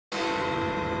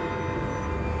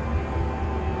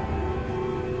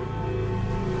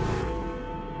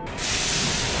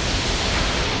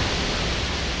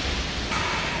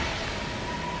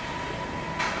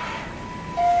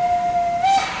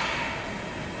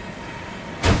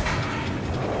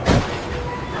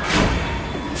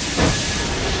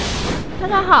大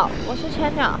家好，我是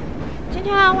千鸟，今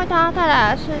天要为大家带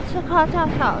来的是《刺客教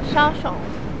条》枭雄。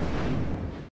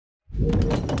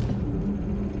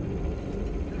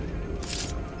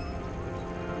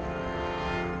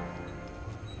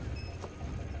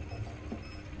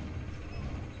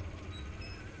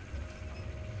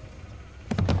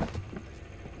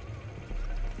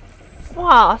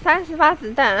哇，30发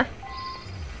子弹！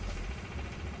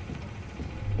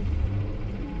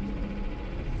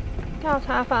调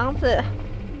查房子。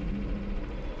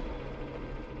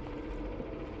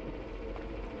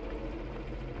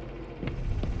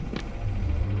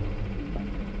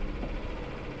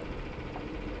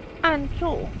按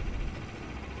住。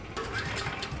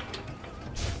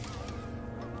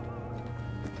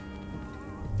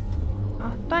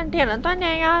啊，断电了，断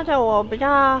电压着我比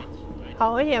较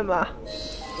好一点吧。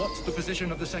What's the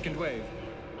position of the second wave?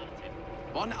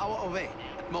 1 hour away,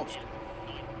 at most.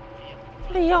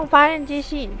 利用发电机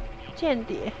吸引间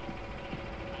谍。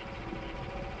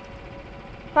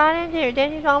发电机与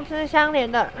电气装置是相连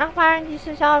的，让发电机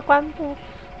失效关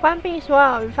闭所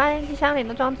有与发电机相连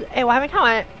的装置。我还没看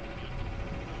完。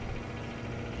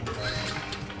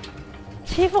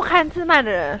欺负看字慢的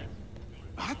人。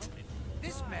What?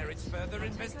 This merits further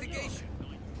investigation.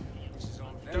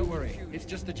 Don't worry, it's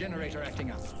just the generator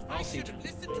acting up. I should have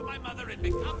listened to my mother and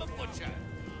become a butcher.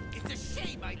 It's a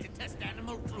shame I detest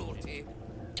animal cruelty.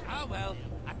 Ah well,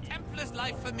 a Templar's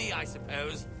life for me, I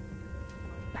suppose.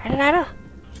 来了！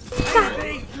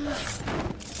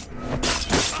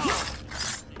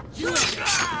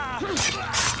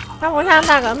那我想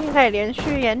大革命可以连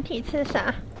续掩体刺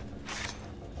杀。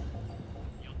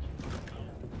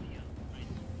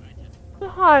最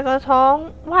后一个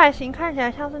从外形看起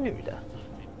来像是女的。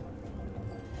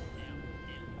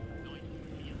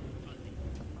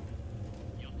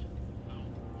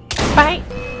白，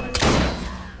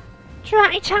居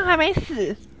然一枪还没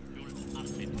死，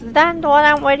子弹多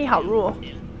但威力好弱。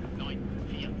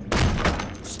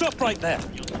Stop right there!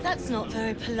 That's not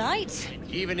very polite.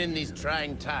 Even in these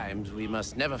trying times, we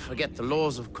must never forget the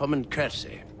laws of common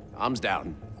courtesy. Arms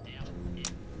down.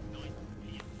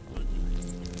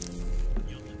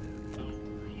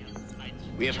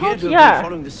 We appear to have been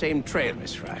following the same trail,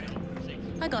 Miss Fry.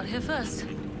 I got here first.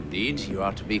 Indeed, you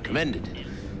are to be commended.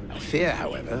 I fear,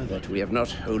 however, that we have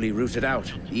not wholly rooted out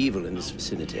evil in this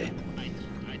vicinity.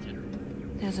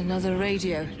 There's another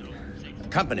radio.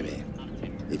 Accompany me,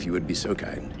 if you would be so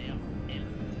kind.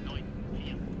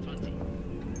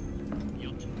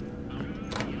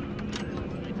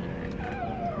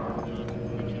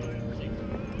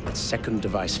 That second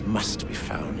device must be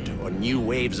found, or new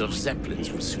waves of Zeppelins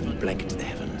will soon blanket the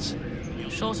heavens.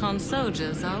 Short on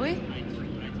soldiers, are we?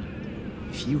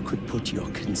 If you could put your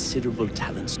considerable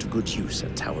talents to good use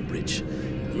at Tower Bridge,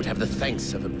 you would have the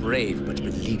thanks of a brave but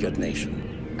beleaguered nation.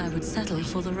 I would settle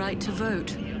for the right to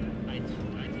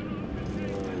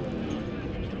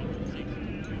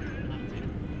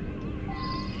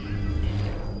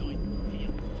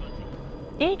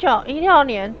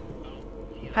年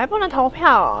还不能投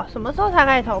票哦，什么时候才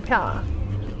可以投票啊？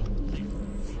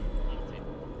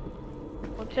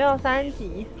我只有3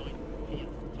集。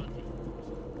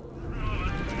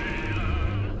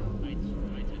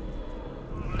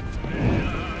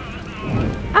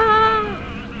啊！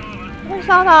会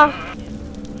烧的。啊！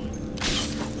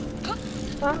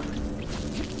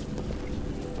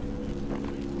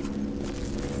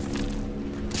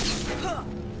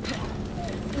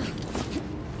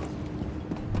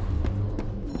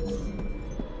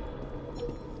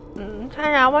看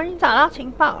起来我已经找到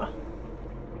情报了。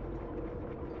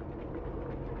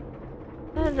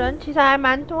那人其实还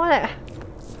蛮多的。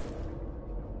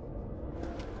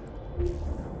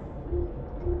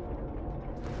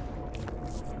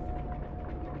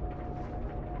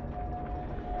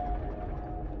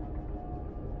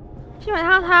基本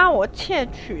上他要我窃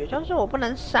取，就是我不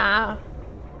能杀。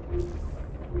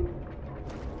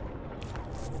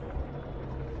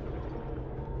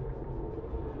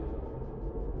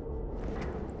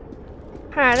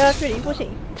看来这个距离不行。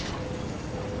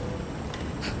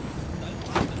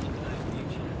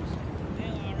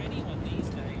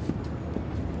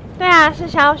对啊，是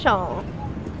枭雄。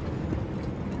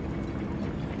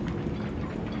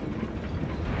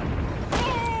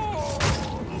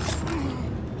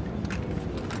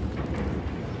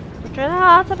我觉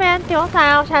得这边丢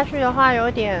炸药下去的话，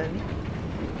有点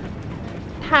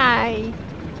太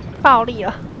暴力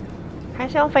了，还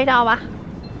是用飞刀吧。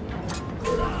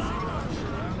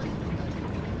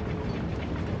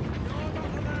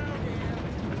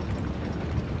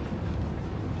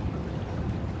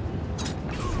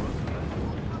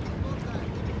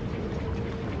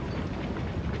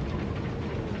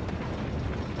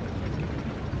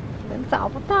找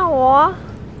不到我。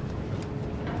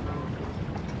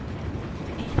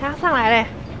他要上来嘞！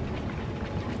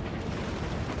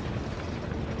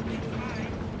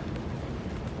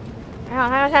还好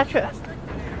他要下去了。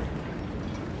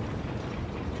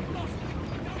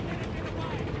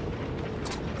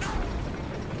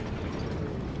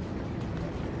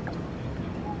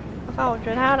我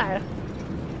觉得他要来了。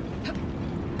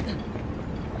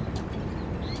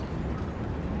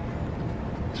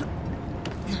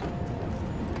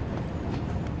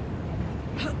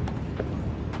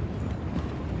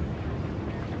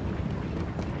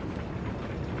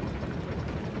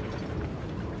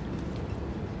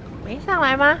没上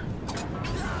来吗？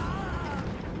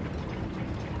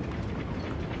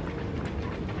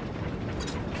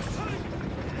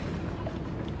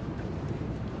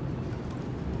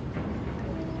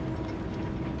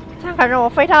这样感觉我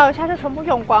飞刀一下就全部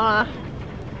用光了。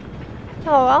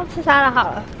那我用刺杀了好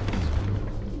了。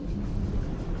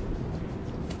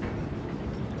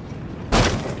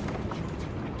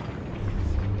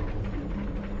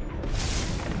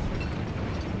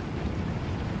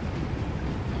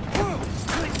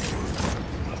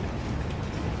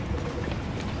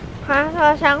看这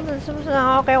个箱子是不是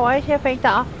能够给我一些飞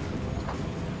刀？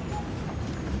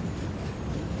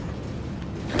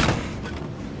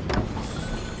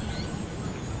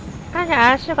看起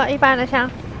来是个一般的箱。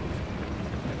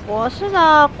我试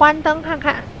着关灯看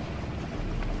看。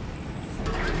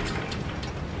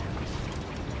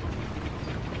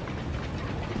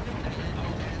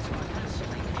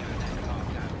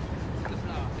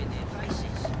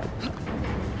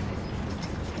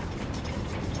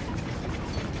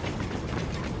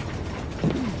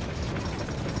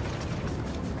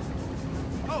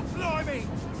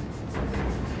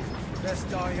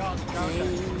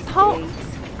偷。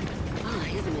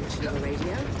Here's a mention of the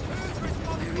radio.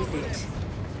 Where is it?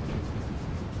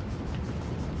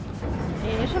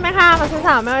 你顺便看他们身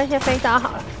上有没有一些飞刀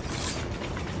好了。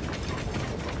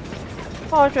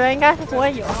我觉得应该是不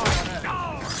会有，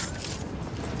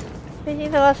毕竟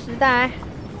这个时代，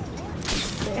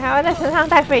谁还会在身上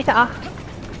带飞刀？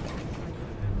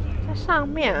在上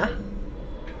面啊。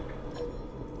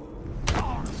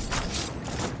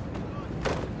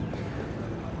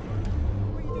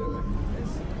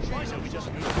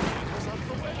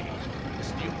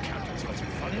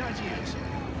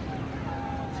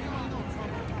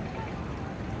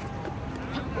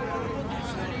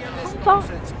走！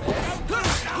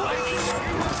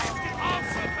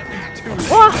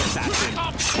哇！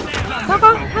糟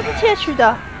糕，他是窃取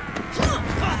的。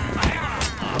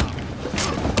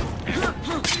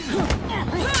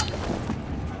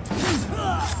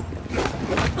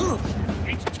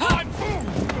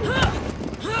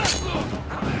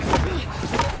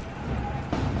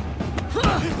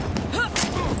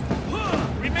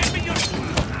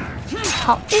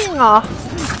好硬哦！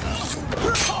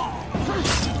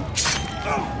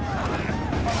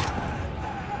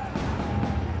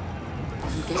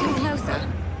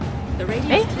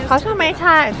哎，好像没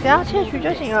差，只要窃取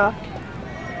就行了，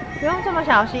不用这么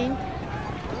小心。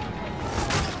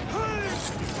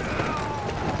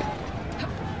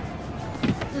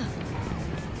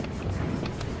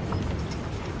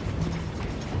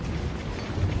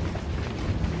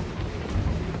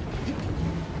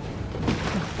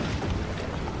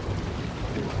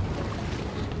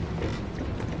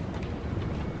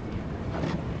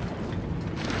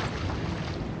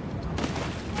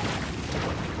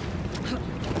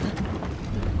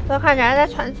这看起来在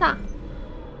船上。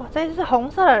哇，这只是红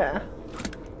色的人。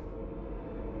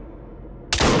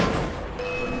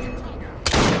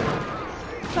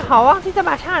这好忘记这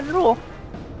把枪很弱。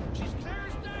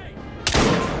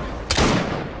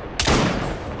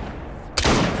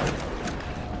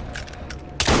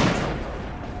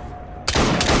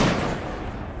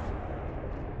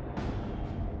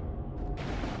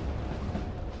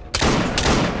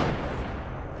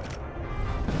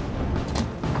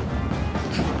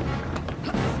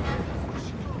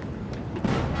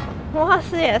魔法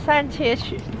师也算窃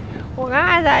取，我刚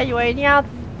开始还以为一定要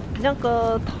那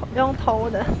个用偷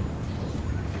的。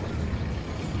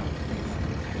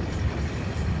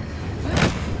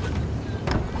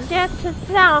直接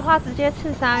这样的话，直接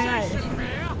刺杀应该也行，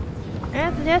因为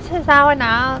直接刺杀会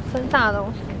拿到身上的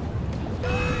东西。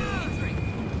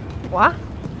哇！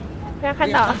被他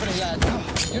看到了。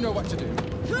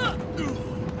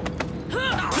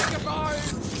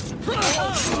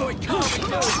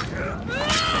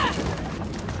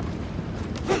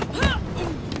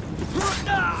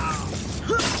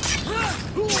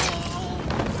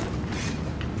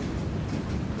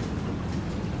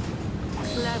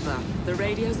Clever. The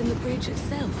radio's in the bridge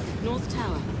itself, North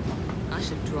Tower.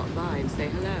 should drop by and say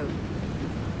hello.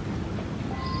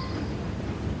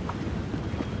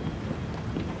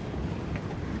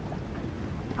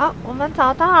 好，我们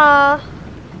找到了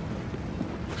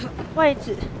位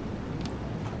置，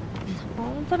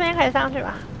从这边可以上去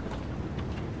吧？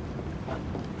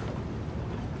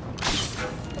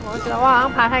我觉得我好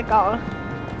像爬太高了，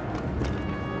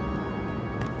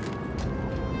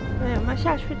有没有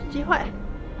下去的机会？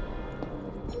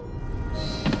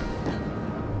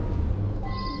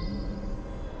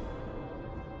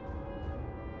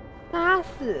杀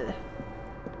死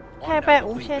配备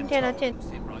无线电的剑。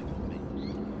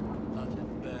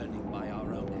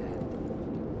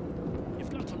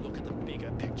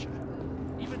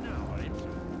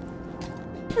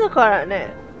 4个人呢，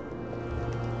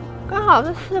刚好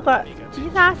是4个击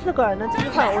杀4个人的机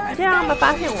会，我直接让他们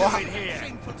发现我好。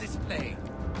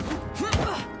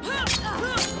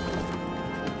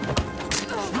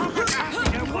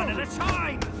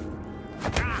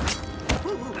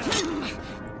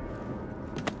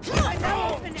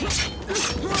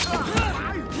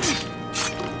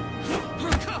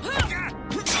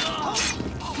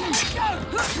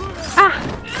啊！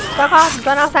糟糕，只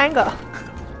抓到3个。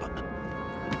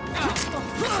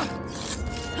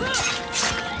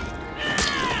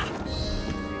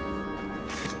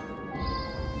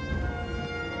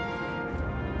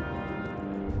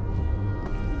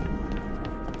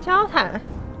 交谈。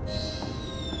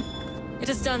It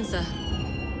is done, sir.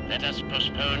 Let us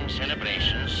postpone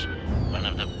celebrations. One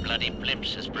of the bloody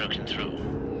blips has broken through.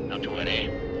 Not to worry.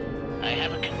 I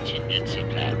have a contingency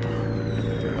plan.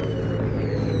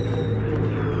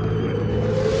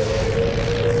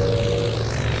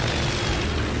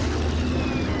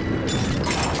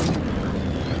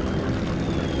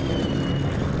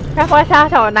 该不会是要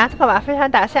叫我拿这个把飞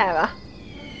船打下来吧？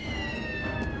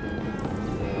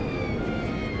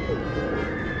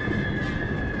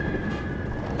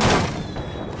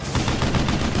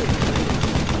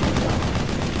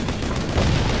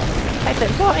 整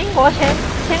座英国先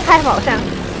开宝箱。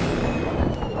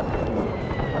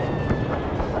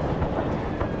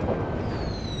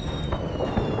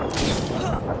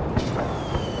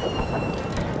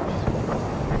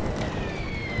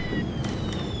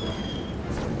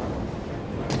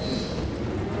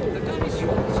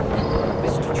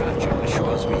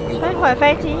摧毁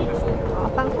飞机，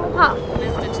防空炮。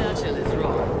Mr. Churchill is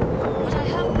wrong, but I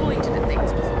have pointed at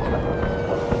things before.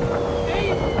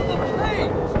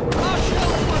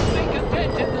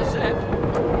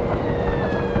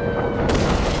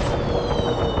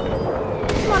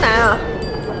难啊！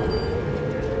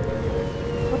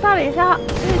我到底是要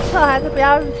预测还是不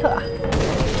要预测啊？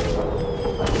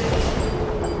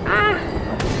啊！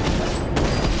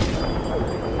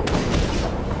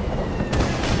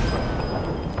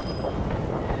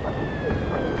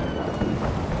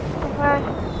快！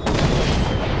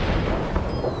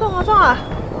中了中了！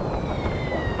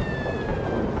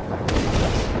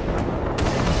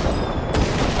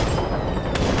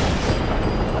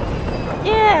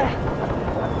耶！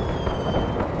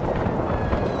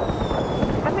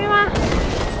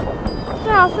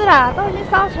 最好是啦，都已经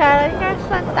烧起来了，应该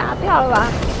算打掉了吧？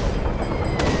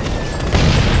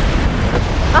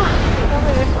啊，终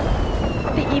于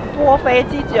第一波飞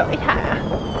机只有1台啊！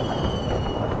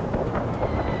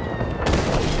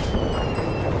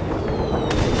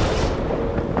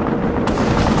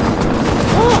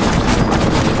哦，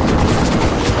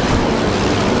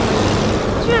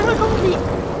居然会攻击！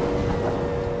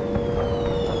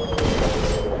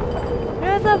觉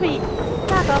得这比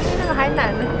大革命那个还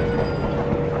难呢。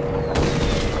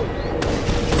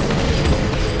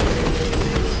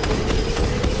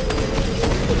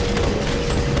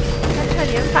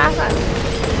 连发散。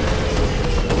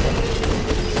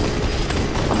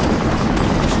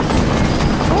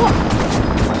哦，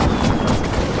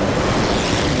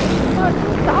我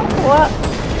着火了，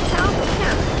想要怎么样？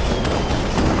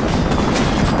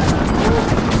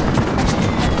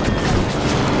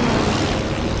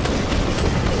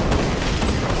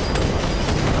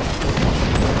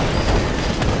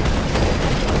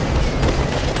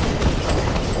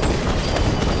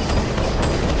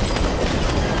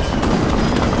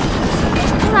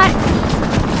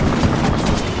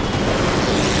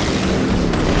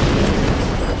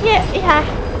耶，1台！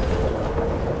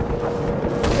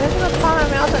我觉得这个超难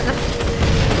瞄准的。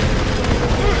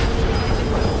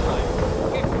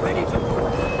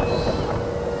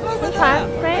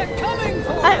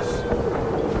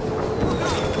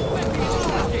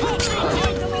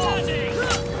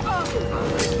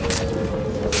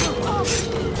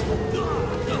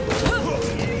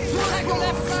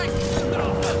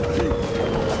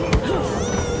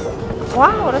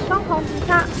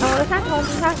攻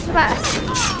击他失败。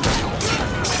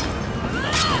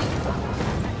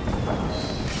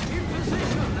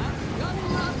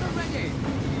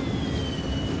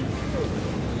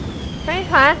飞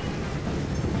船，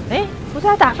哎，不是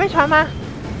要打飞船吗？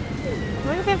怎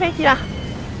么又变飞机了？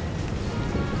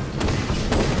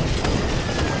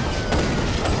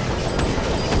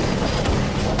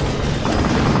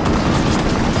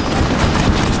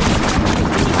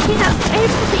拼的，哎，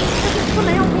不行，这是不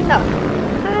能用拼的。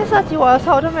他在射击我的时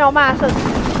候，我就没有办法射击。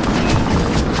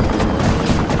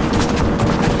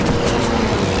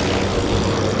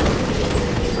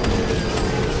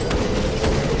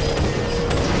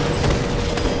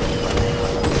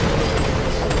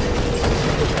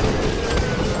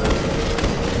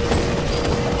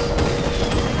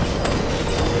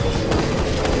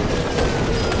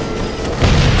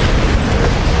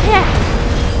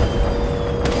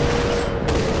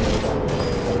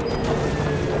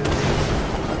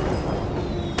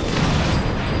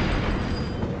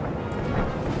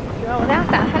我这样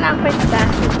打太浪费子弹，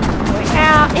我应该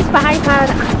要一发一发的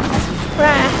打，不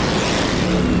然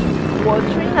我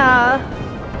军的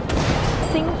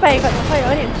经费可能会有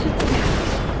点吃紧。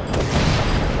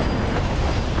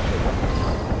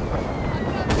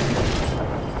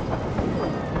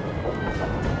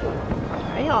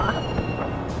还有啊，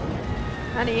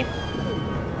哪里？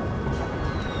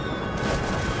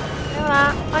没有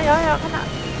啦，啊有看到。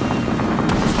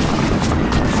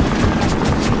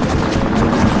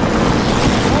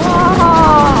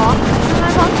哦，那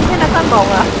攻击现在更猛了。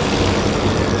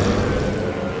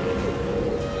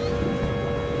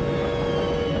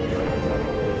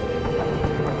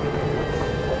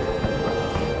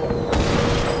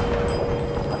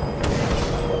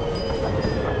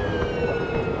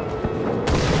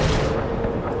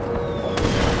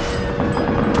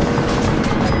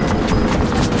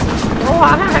我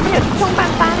好像还没有去中半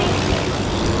发呢。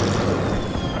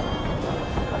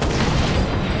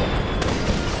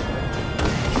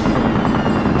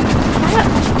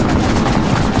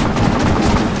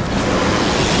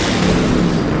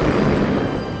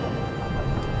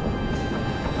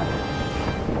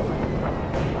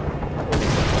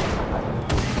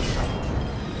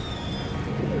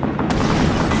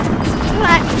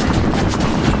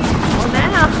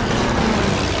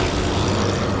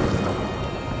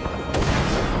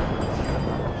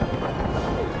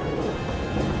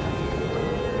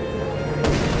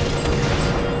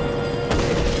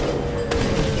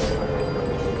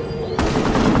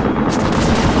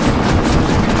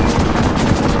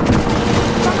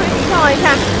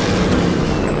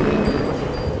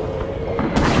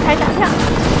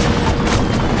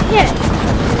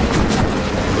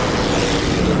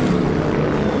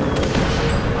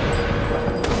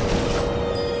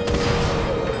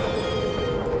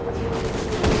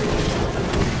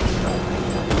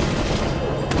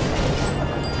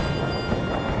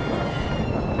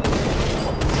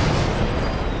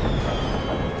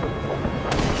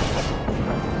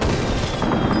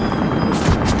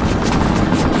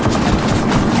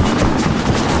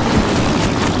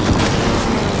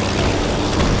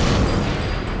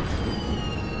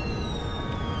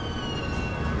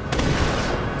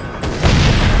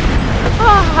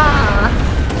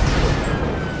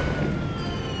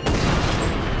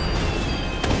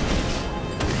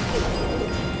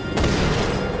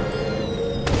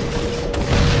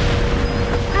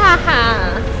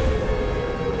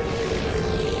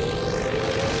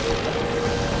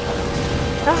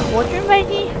我军飞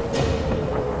机。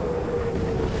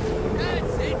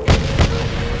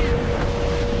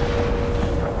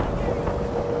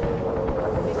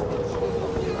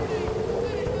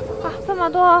啊，这么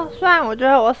多！虽然我觉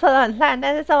得我射得很烂，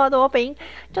但是这么多兵，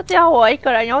就只有我一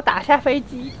个人有打下飞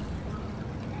机。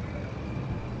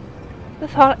这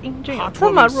时候英军有这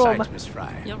么弱吗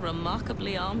Your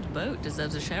remarkably armed boat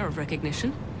deserves a share of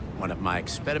recognition. One of my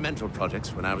experimental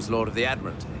projects when I was Lord of the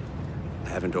Admiralty. I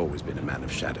haven't always been a man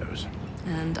of shadows.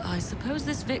 And I suppose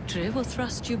this victory will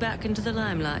thrust you back into the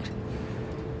limelight.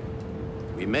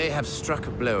 We may have struck a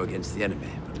blow against the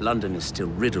enemy, but London is still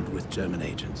riddled with German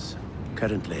agents.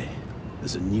 Currently,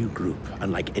 there's a new group,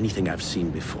 unlike anything I've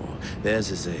seen before. Theirs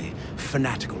is a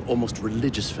fanatical, almost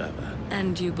religious fervor.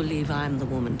 And you believe I'm the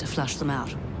woman to flush them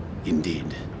out?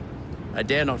 Indeed. I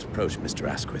dare not approach Mr.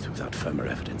 Asquith without firmer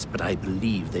evidence, but I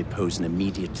believe they pose an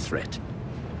immediate threat.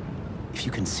 If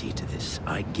you concede to this,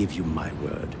 I give you my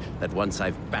word that once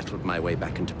I've battled my way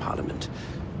back into Parliament,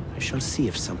 I shall see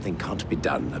if something can't be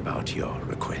done about your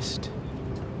request.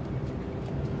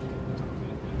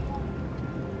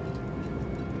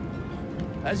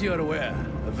 As you are aware,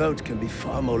 a vote can be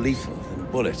far more lethal than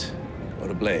a bullet or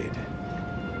a blade.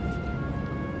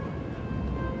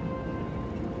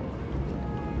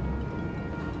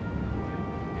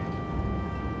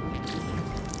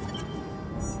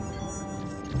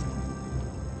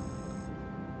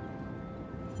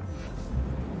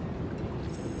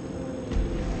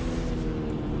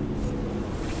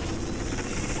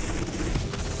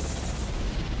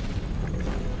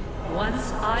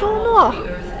 Once I Juno. walked the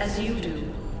earth as you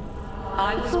do.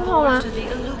 I was born to the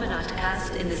Illuminat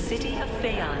caste in the city of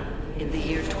Phaeon in the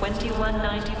year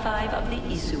 2195 of the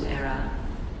Isu era.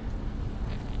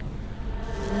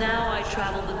 Now I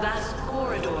travel the vast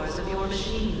corridors of your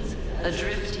machines,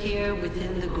 adrift here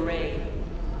within the gray.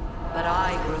 But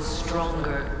I grow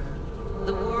stronger.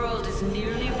 The world is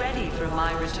nearly ready for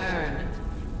my return.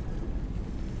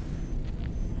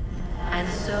 And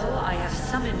so I have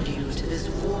summoned you to this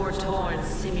war-torn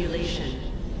simulation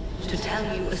to tell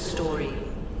you a story.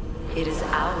 It is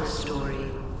our story.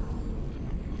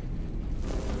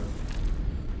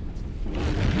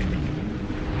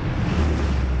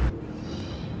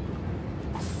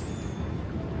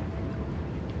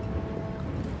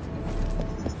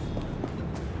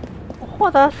我获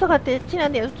得4个技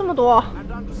能点数这么多，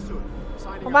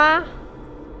好吧。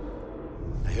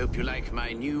 I hope you like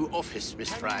my new office,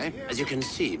 Miss Fry. As you can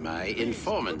see, my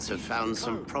informants have found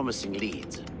some promising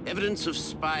leads. Evidence of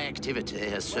spy activity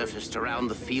has surfaced around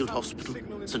the field hospital,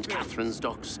 St. Catherine's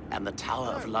Docks, and the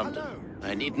Tower of London.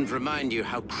 I needn't remind you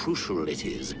how crucial it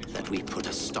is that we put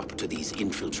a stop to these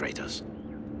infiltrators.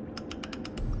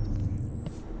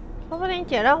 说不定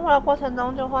解任务的过程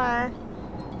中就会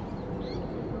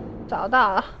找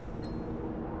到了，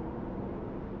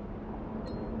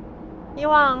希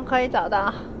望可以找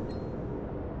到。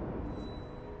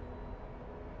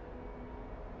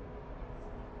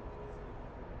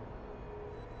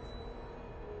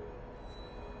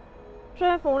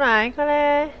追捕哪一个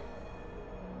嘞？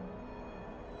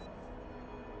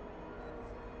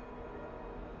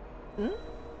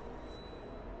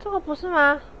这个不是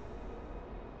吗？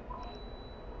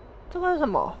这个是什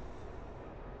么？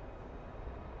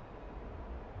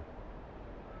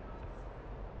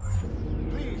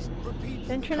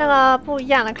先去那个不一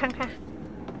样的看看，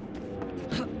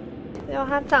只有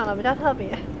它长得比较特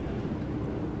别。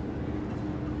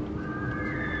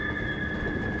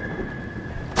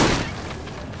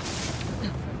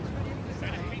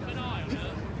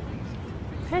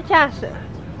可以驾驶。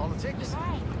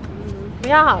不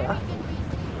要好了。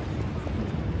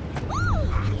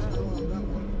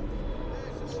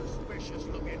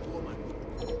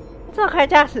这个可以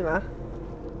驾驶吗？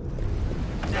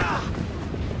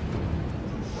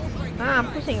啊，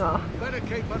不行哦。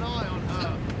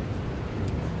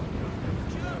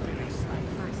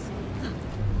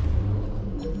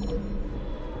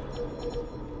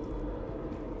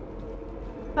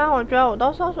但我觉得我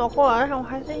都搜索过了，但我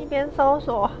还是一边搜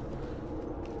索，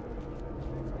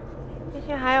毕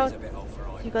竟还有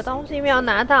几个东西没有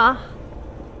拿到，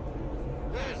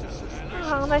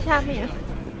好像在下面。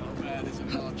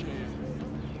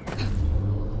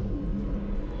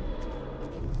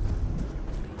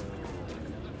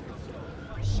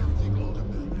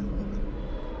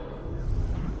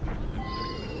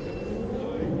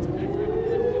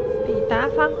抵达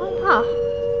防空炮。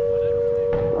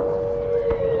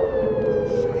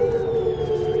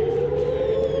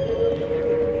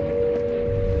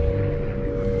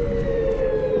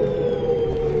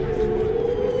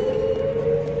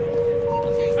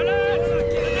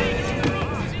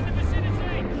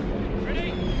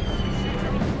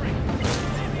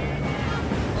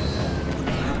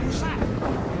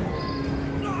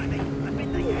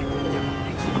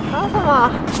搞什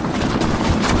么？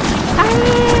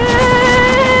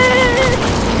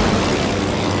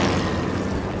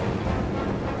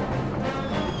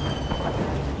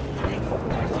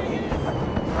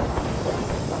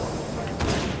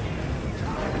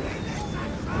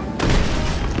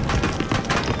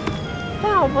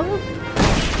但我不是，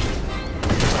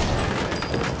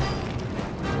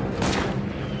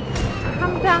他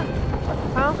们这样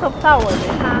好像射不到我，没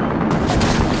差。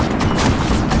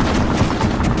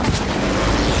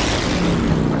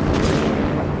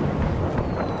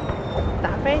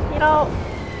飞机喽！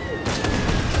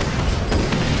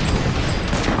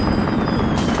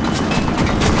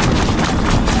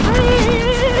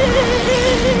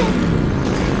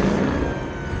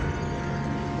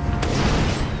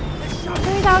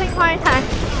飞到另外一台。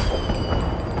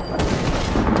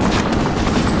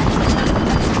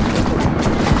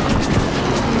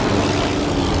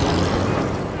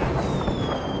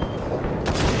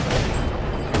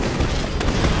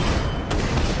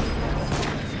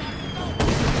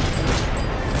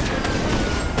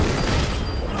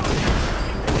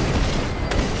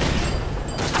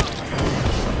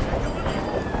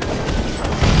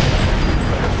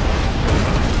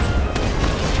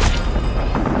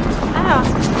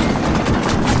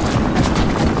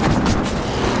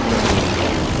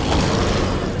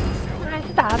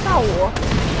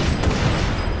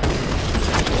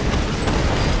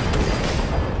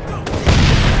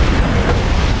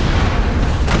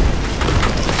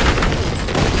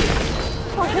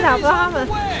是打不到他们。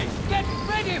 Get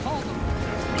ready for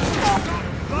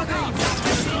them!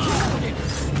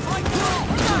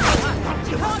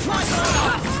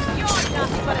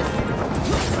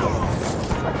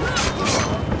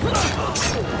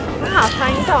 很好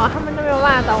穿移动啊，他们都没有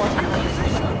办法找我打。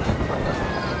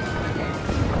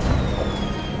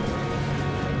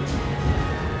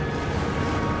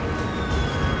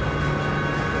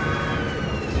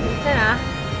你在哪？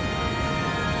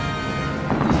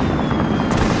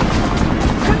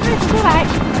快出来！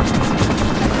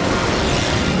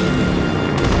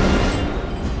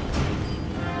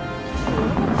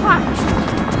快！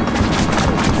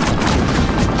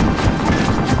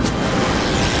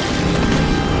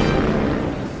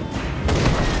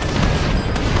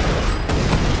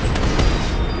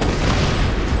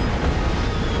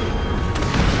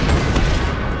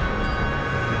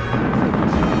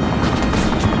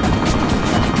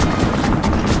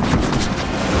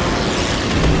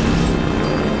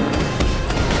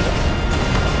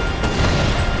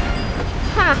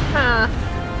 哈哈，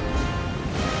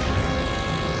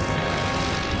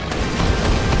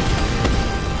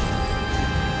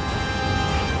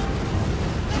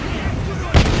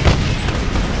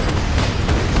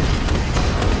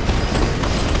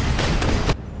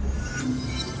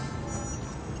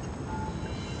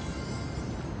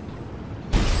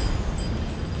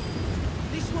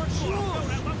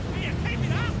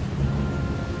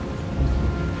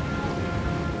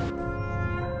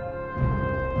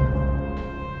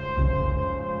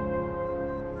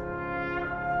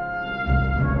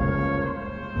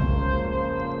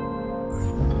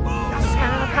看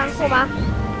那个仓库吗？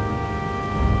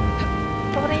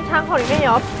说不定仓库里面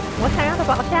有我想要的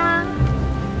宝箱。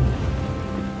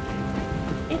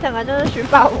一整个就是寻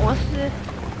宝模式。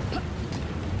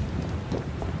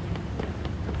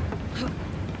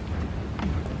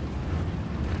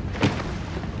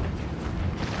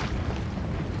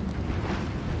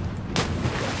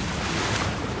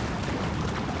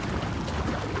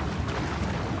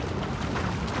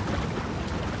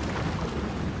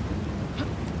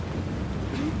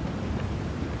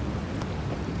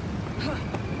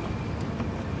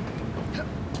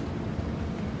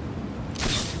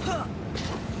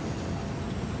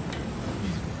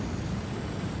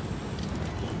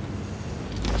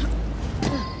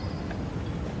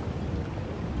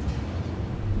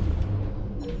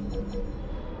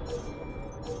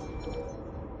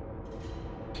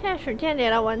 窃取间谍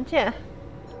的文件，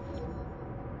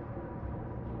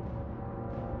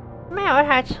没有一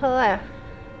台车哎，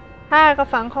还有一个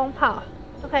防空炮，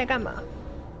这可以干嘛？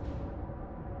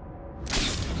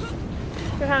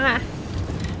去看看。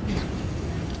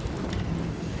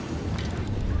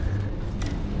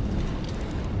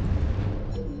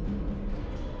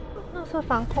那是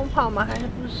防空炮吗？还是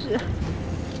不是？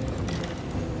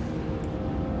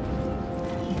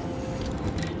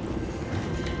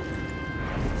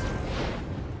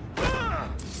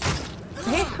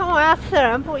 跟我要刺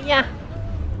人不一样。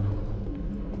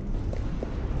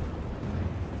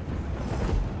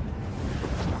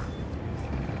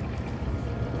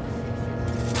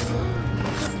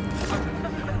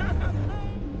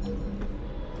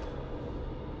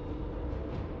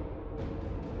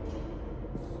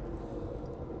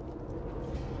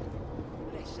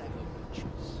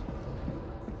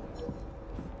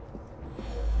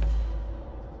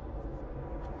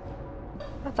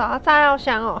要找到炸药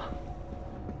箱哦。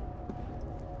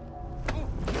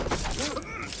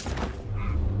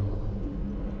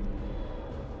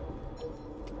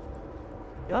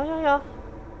 有。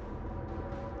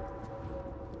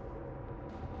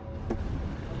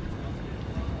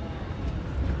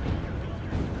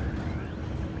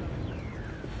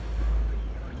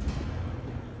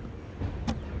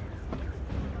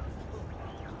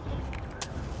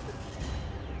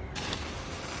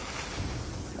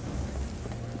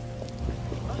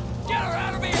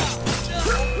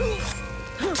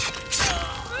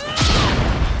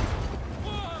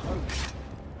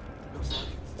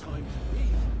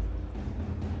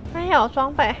没有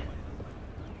装备。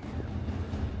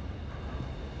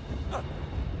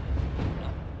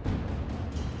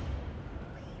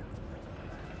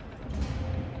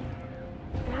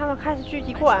他们开始聚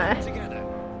集过来。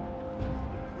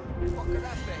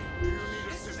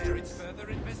 Merits further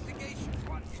investigation.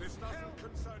 This doesn't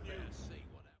concern you.